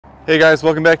Hey guys,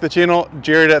 welcome back to the channel.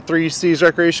 Jared at 3C's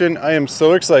Recreation. I am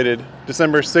so excited.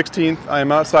 December 16th, I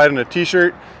am outside in a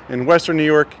t-shirt in Western New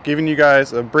York giving you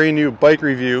guys a brand new bike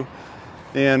review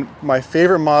and my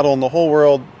favorite model in the whole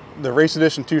world, the Race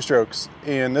Edition 2-strokes.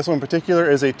 And this one in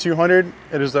particular is a 200.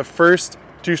 It is the first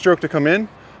 2-stroke to come in.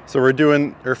 So we're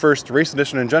doing our first Race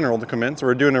Edition in general to come in. So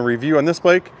we're doing a review on this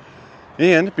bike.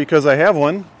 And because I have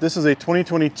one, this is a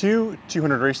 2022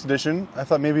 200 Race Edition. I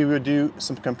thought maybe we would do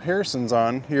some comparisons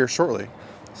on here shortly.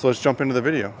 So let's jump into the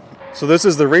video. So this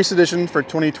is the Race Edition for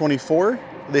 2024.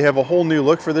 They have a whole new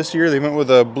look for this year. They went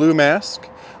with a blue mask.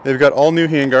 They've got all new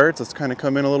handguards. Let's kind of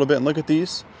come in a little bit and look at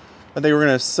these. I think we're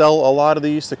going to sell a lot of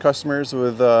these to customers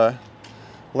with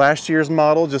last year's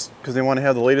model just because they want to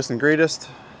have the latest and greatest.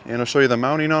 And I'll show you the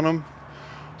mounting on them.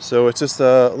 So it's just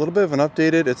a little bit of an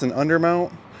updated, it's an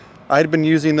undermount. I'd been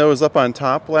using those up on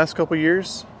top the last couple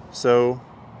years, so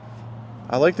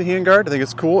I like the handguard. I think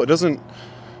it's cool. It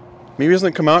maybe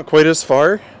doesn't come out quite as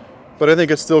far, but I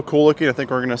think it's still cool looking. I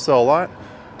think we're gonna sell a lot.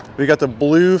 We got the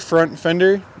blue front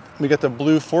fender. We got the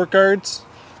blue fork guards.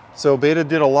 So Beta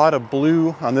did a lot of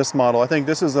blue on this model. I think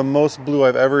this is the most blue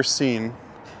I've ever seen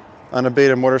on a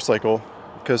Beta motorcycle,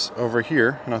 because over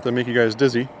here, not to make you guys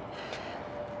dizzy,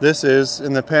 this is,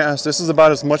 in the past, this is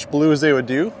about as much blue as they would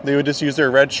do. They would just use their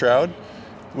red shroud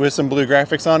with some blue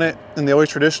graphics on it, and they always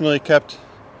traditionally kept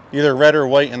either red or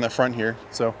white in the front here.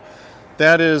 So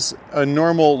that is a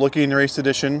normal looking Race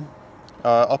Edition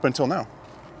up until now.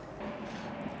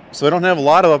 So I don't have a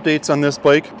lot of updates on this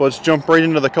bike, but let's jump right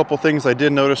into the couple things I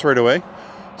did notice right away.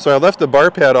 So I left the bar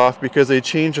pad off because they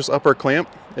changed this upper clamp.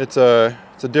 It's a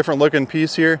different looking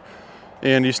piece here.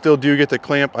 And you still do get the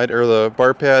clamp or the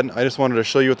bar pad. I just wanted to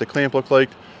show you what the clamp looked like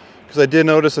because I did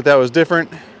notice that was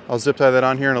different. I'll zip tie that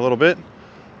on here in a little bit.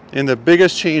 And the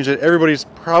biggest change that everybody's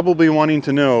probably wanting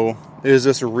to know is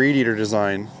this radiator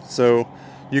design. So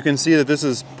you can see that this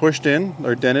is pushed in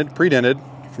or dented, pre-dented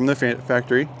from the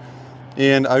factory.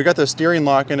 And I've got the steering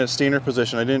lock in its standard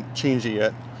position. I didn't change it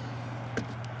yet.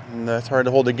 And that's hard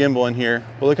to hold the gimbal in here.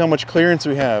 But look how much clearance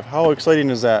we have. How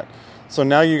exciting is that? So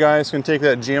now you guys can take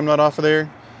that jam nut off of there,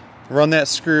 run that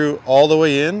screw all the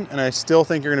way in, and I still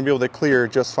think you're gonna be able to clear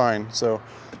just fine. So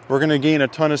we're gonna gain a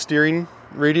ton of steering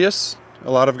radius. A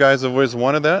lot of guys have always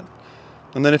wanted that.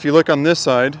 And then if you look on this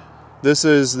side, this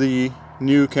is the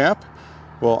new cap.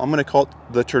 Well, I'm gonna call it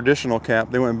the traditional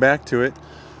cap. They went back to it.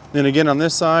 Then again on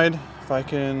this side, if I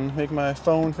can make my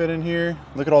phone fit in here,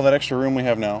 look at all that extra room we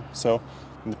have now. So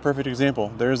the perfect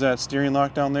example, there's that steering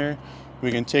lock down there. We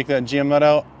can take that jam nut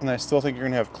out, and I still think you're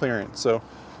gonna have clearance. So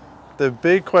the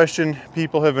big question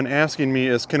people have been asking me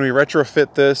is, can we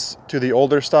retrofit this to the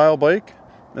older style bike?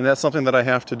 And that's something that I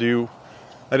have to do.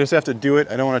 I just have to do it.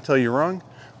 I don't want to tell you wrong.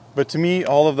 But to me,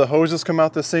 all of the hoses come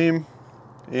out the same,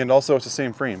 and also it's the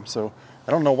same frame. So I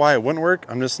don't know why it wouldn't work.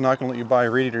 I'm just not gonna let you buy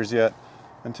radiators yet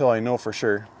until I know for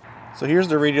sure. So here's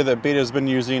the radiator that Beta has been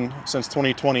using since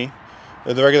 2020.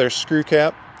 The regular screw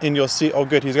cap. And you'll see, oh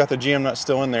good, he's got the jam nut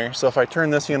still in there. So if I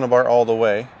turn this handlebar all the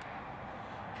way,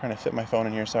 I'm trying to fit my phone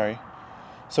in here, sorry.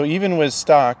 So even with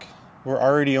stock, we're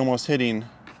already almost hitting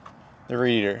the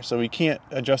radiator. So we can't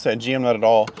adjust that jam nut at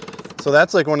all. So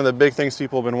that's like one of the big things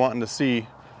people have been wanting to see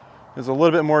is a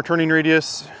little bit more turning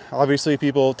radius. Obviously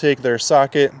people take their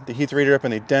socket, they heat the radiator up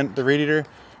and they dent the radiator,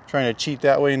 trying to cheat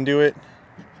that way and do it.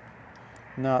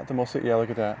 Not the most, yeah, look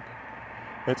at that.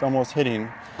 It's almost hitting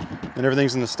and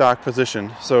everything's in the stock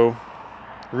position. So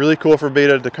really cool for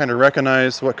Beta to kind of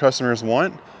recognize what customers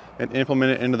want and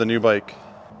implement it into the new bike.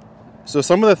 So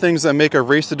some of the things that make a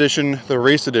Race Edition the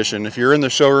Race Edition, if you're in the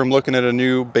showroom looking at a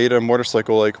new Beta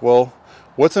motorcycle, like, well,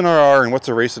 what's an RR and what's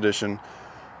a Race Edition?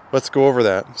 Let's go over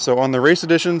that. So on the Race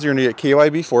Editions, you're gonna get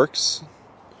KYB forks.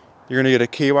 You're gonna get a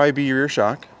KYB rear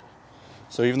shock.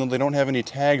 So even though they don't have any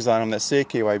tags on them that say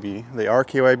KYB, they are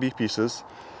KYB pieces.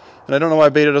 And I don't know why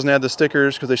Beta doesn't add the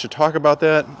stickers, because they should talk about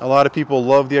that. A lot of people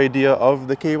love the idea of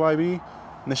the KYB,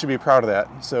 and they should be proud of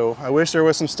that. So I wish there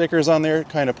was some stickers on there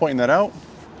kind of pointing that out.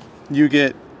 You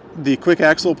get the quick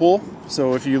axle pull.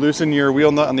 So if you loosen your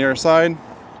wheel nut on the other side,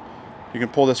 you can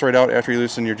pull this right out after you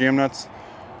loosen your jam nuts.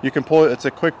 You can pull it, it's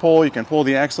a quick pull, you can pull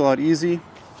the axle out easy.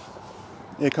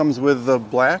 It comes with the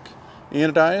black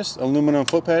anodized aluminum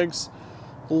foot pegs.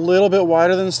 A little bit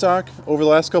wider than stock. Over the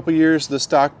last couple years, the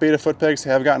stock Beta foot pegs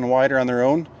have gotten wider on their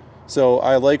own. So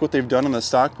I like what they've done on the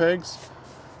stock pegs,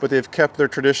 but they've kept their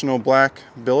traditional black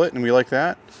billet, and we like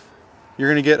that. You're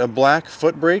gonna get a black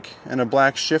foot brake and a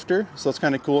black shifter. So that's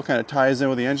kind of cool, kind of ties in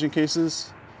with the engine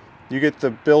cases. You get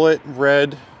the billet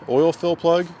red oil fill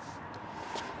plug.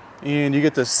 And you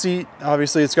get the seat.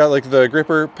 Obviously it's got like the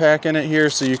gripper pack in it here,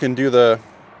 so you can do the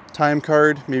time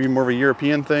card, maybe more of a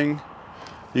European thing.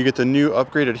 You get the new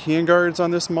upgraded handguards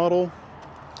on this model.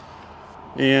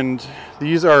 And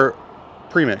these are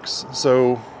premix.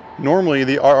 So normally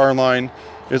the RR line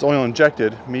is oil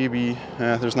injected. Maybe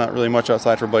there's not really much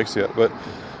outside for bikes yet, but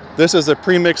this is a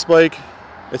premix bike.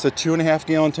 It's a 2.5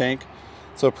 gallon tank.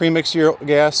 So premix your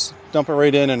gas, dump it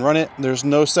right in and run it. There's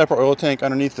no separate oil tank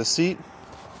underneath the seat.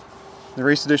 The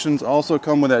race editions also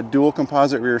come with that dual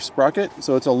composite rear sprocket.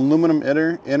 So it's aluminum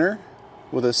inner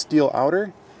with a steel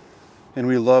outer. And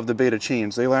we love the Beta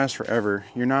chains. They last forever.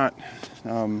 You're not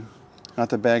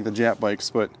to bag the Jap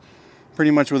bikes, but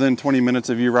pretty much within 20 minutes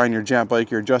of you riding your Jap bike,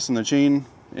 you're adjusting the chain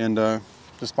and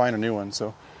just buying a new one.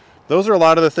 So those are a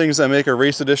lot of the things that make a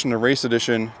race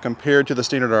edition compared to the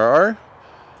standard RR.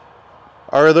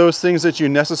 Are those things that you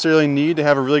necessarily need to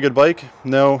have a really good bike?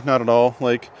 No, not at all.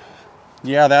 Like,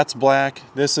 yeah, that's black.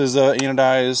 This is a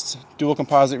anodized dual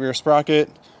composite rear sprocket.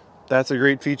 That's a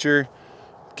great feature.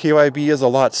 KYB is a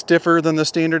lot stiffer than the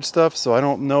standard stuff, so I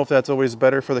don't know if that's always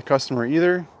better for the customer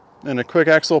either. And a quick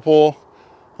axle pull,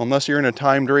 unless you're in a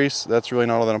timed race, that's really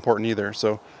not all that important either.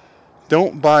 So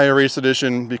don't buy a race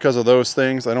edition because of those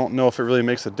things. I don't know if it really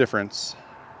makes a difference.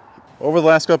 Over the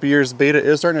last couple of years, Beta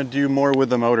is starting to do more with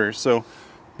the motors. So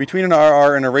between an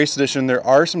RR and a race edition, there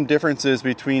are some differences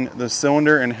between the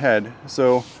cylinder and head.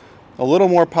 So a little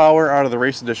more power out of the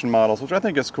race edition models, which I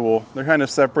think is cool. They're kind of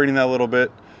separating that a little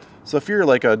bit. So if you're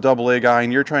like a AA guy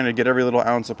and you're trying to get every little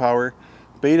ounce of power,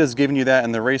 Beta's giving you that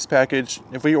in the race package.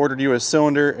 If we ordered you a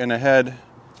cylinder and a head,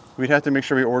 we'd have to make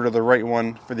sure we order the right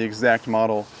one for the exact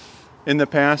model. In the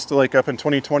past, like up in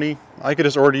 2020, I could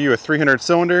just order you a 300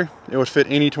 cylinder. It would fit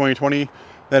any 2020.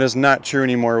 That is not true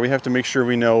anymore. We have to make sure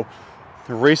we know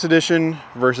the race edition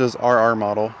versus RR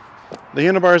model. The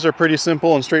handlebars are pretty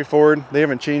simple and straightforward. They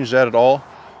haven't changed that at all.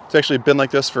 It's actually been like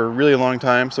this for a really long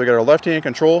time. So we got our left-hand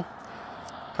control,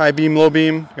 high beam, low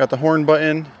beam, got the horn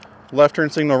button, left turn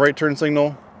signal, right turn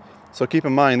signal. So keep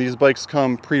in mind, these bikes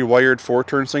come pre-wired for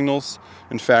turn signals.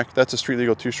 In fact, that's a street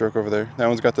legal 2-stroke over there. That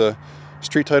one's got the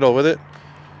street title with it.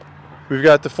 We've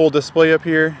got the full display up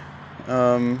here.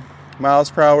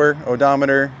 Miles per hour,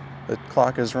 odometer, the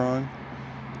clock is wrong.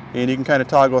 And you can kind of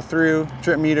toggle through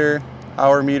trip meter,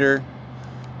 hour meter,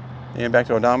 and back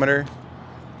to odometer.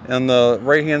 On the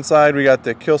right hand side, we got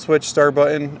the kill switch, start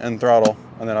button, and throttle,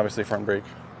 and then obviously front brake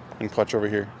and clutch over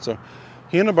here. So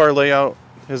handlebar layout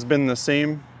has been the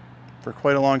same for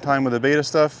quite a long time with the Beta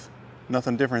stuff.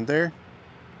 Nothing different there.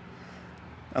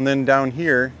 And then down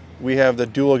here, we have the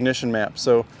dual ignition map.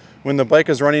 So when the bike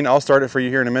is running, I'll start it for you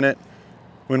here in a minute.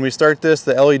 When we start this,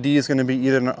 the LED is going to be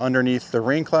either underneath the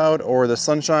rain cloud or the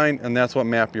sunshine, and that's what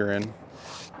map you're in.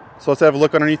 So let's have a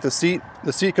look underneath the seat.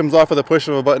 The seat comes off with a push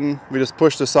of a button. We just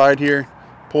push the side here,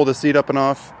 pull the seat up and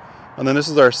off. And then this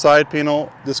is our side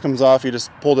panel. This comes off, you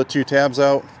just pull the 2 tabs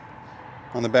out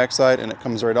on the back side and it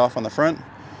comes right off on the front.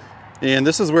 And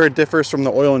this is where it differs from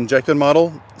the oil injected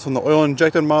model. So in the oil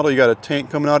injected model, you got a tank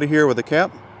coming out of here with a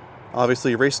cap.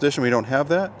 Obviously race edition, we don't have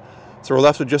that. So we're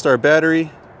left with just our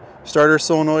battery, starter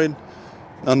solenoid,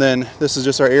 and then this is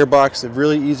just our air box. It's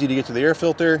really easy to get to the air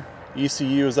filter.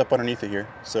 ECU is up underneath it here.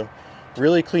 So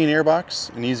really clean air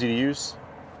box and easy to use.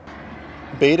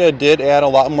 Beta did add a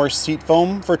lot more seat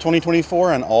foam for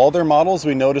 2024 on all their models.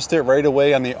 We noticed it right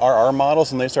away on the RR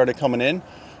models when they started coming in.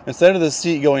 Instead of the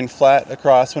seat going flat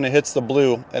across when it hits the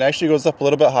blue, it actually goes up a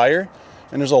little bit higher,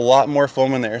 and there's a lot more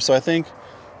foam in there. So I think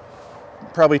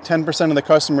probably 10% of the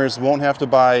customers won't have to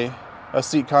buy a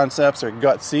Seat Concepts or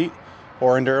Gut seat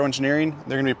or Enduro Engineering.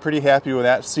 They're gonna be pretty happy with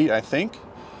that seat, I think,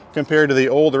 compared to the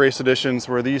old race editions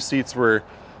where these seats were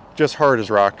just hard as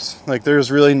rocks. Like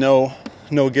there's really no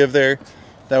give there.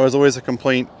 That was always a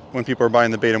complaint when people are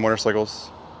buying the Beta motorcycles.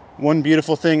 One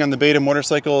beautiful thing on the Beta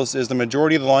motorcycles is the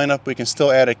majority of the lineup, we can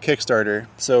still add a Kickstarter.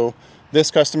 So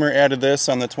this customer added this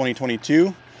on the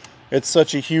 2022. It's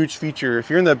such a huge feature. If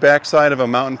you're in the backside of a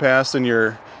mountain pass and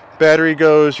your battery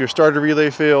goes, your starter relay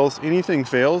fails, anything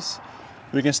fails,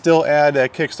 we can still add a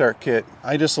kickstart kit.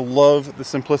 I just love the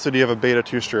simplicity of a Beta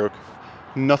 2-stroke.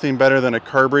 Nothing better than a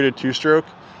carbureted 2-stroke.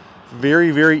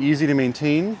 Very, very easy to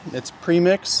maintain. It's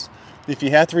premix. If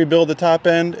you have to rebuild the top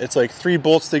end, it's like 3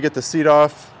 bolts to get the seat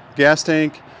off, gas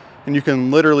tank, and you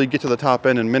can literally get to the top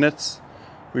end in minutes.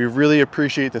 We really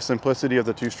appreciate the simplicity of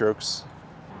the 2-strokes.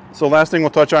 So last thing we'll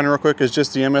touch on real quick is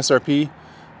just the MSRP.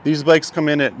 These bikes come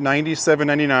in at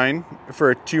 $97.99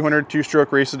 for a 200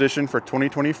 2-stroke race edition for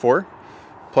 2024,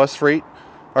 plus freight.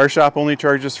 Our shop only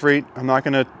charges freight. I'm not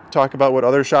going to talk about what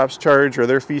other shops charge or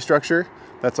their fee structure.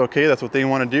 That's okay, that's what they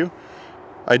want to do.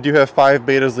 I do have 5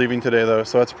 Betas leaving today though,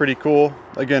 so that's pretty cool.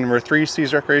 Again, we're 3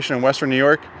 Seas Recreation in Western New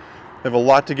York. We have a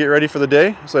lot to get ready for the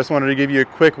day, so I just wanted to give you a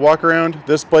quick walk around.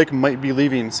 This bike might be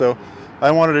leaving, so I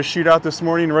wanted to shoot out this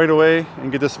morning right away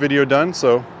and get this video done,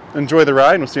 so enjoy the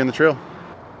ride and we'll see you on the trail.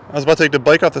 I was about to take the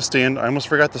bike off the stand. I almost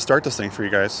forgot to start this thing for you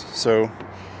guys. So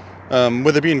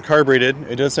with it being carbureted,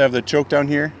 it does have the choke down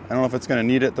here. I don't know if it's gonna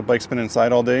need it. The bike's been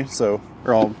inside all day,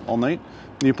 or all night.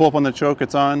 When you pull up on the choke,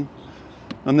 it's on.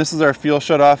 And this is our fuel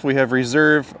shut off. We have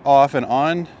reserve off and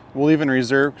on. We'll leave in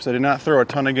reserve because I did not throw a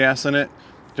ton of gas in it,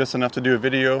 just enough to do a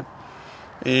video.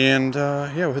 And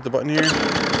yeah, we'll hit the button here.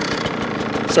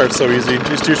 It starts so easy.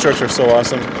 These two strokes are so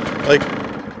awesome. Like,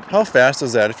 how fast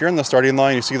is that? If you're in the starting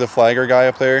line, you see the flagger guy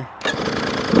up there.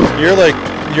 You're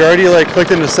already like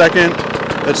clicked into second.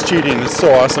 That's cheating. It's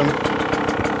so awesome.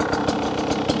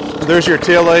 There's your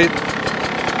tail light.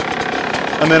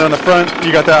 And then on the front,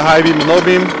 you got that high beam and low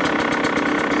beam.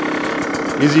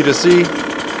 Easy to see.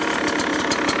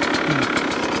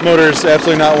 Motor's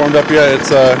absolutely not warmed up yet.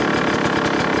 It's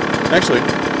actually,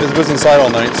 it was inside all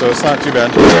night, so it's not too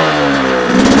bad.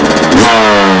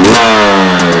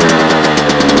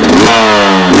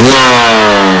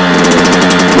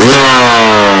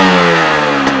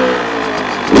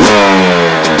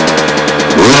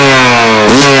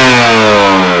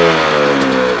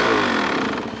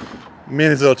 Man,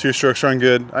 these little two-strokes run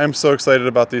good. I am so excited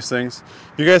about these things.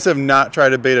 If you guys have not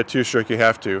tried a Beta two-stroke, you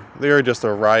have to. They are just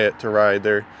a riot to ride.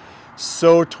 They're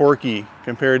so torquey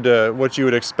compared to what you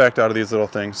would expect out of these little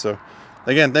things. So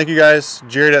again, thank you guys.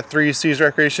 Jared at 3C's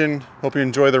Recreation. Hope you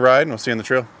enjoy the ride, and we'll see you on the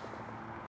trail.